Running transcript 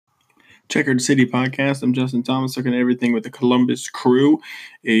Checkered City Podcast. I'm Justin Thomas, looking at everything with the Columbus Crew.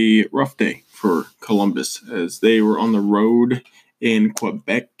 A rough day for Columbus as they were on the road in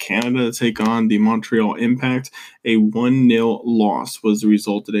Quebec, Canada to take on the Montreal Impact. A 1-0 loss was the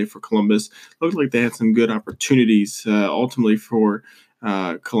result today for Columbus. Looked like they had some good opportunities ultimately for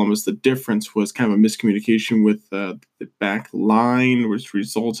Columbus. The difference was kind of a miscommunication with the back line, which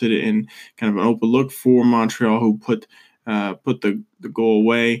resulted in kind of an open look for Montreal, who put the goal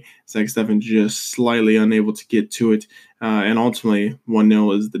away. Zach Steffen just slightly unable to get to it. And ultimately,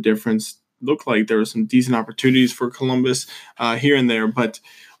 1-0 is the difference. Looked like there were some decent opportunities for Columbus here and there. But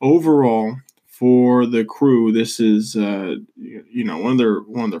overall, for the Crew, this is one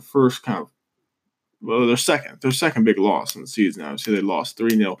of their first kind of, well, their second big loss in the season. Obviously, they lost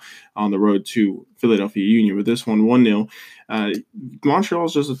 3-0 on the road to Philadelphia Union. With this one, 1-0. Montreal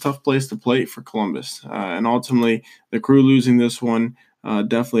is just a tough place to play for Columbus. And ultimately, the Crew losing this one,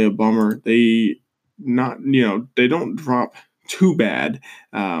 definitely a bummer. They don't drop too bad,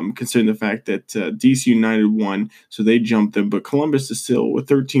 considering the fact that DC United won, so they jumped them. But Columbus is still, with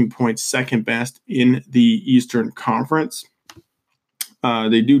 13 points, second best in the Eastern Conference.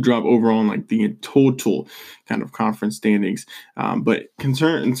 They do drop overall in like the total kind of conference standings. But in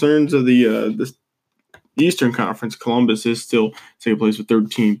terms of the Eastern Conference, Columbus is still second place with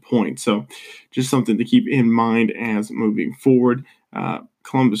 13 points. So just something to keep in mind as moving forward.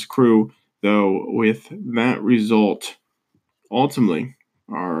 Columbus Crew, though, with that result, ultimately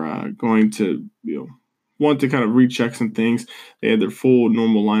are going to want to kind of recheck some things. They had their full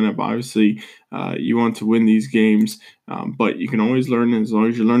normal lineup. Obviously, you want to win these games, but you can always learn. As long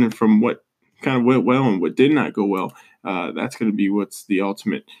as you're learning from what kind of went well and what did not go well, that's going to be what's the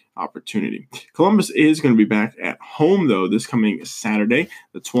ultimate opportunity. Columbus is going to be back at home, though, this coming Saturday,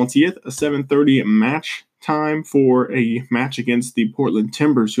 the 20th, a 7:30 match time for a match against the Portland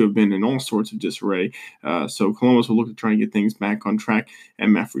Timbers, who have been in all sorts of disarray. So Columbus will look to try and get things back on track at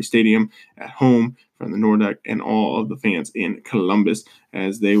MAPFRE Stadium at home from the Nordic and all of the fans in Columbus,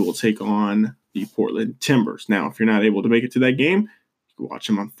 as they will take on the Portland Timbers. Now, if you're not able to make it to that game, you can watch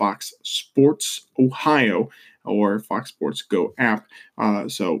them on Fox Sports Ohio or Fox Sports Go app.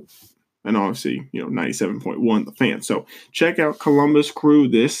 And obviously, 97.1 The Fan. So check out Columbus Crew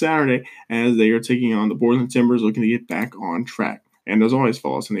this Saturday as they are taking on the Portland Timbers, looking to get back on track. And as always,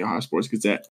 follow us on the Ohio Sports Gazette.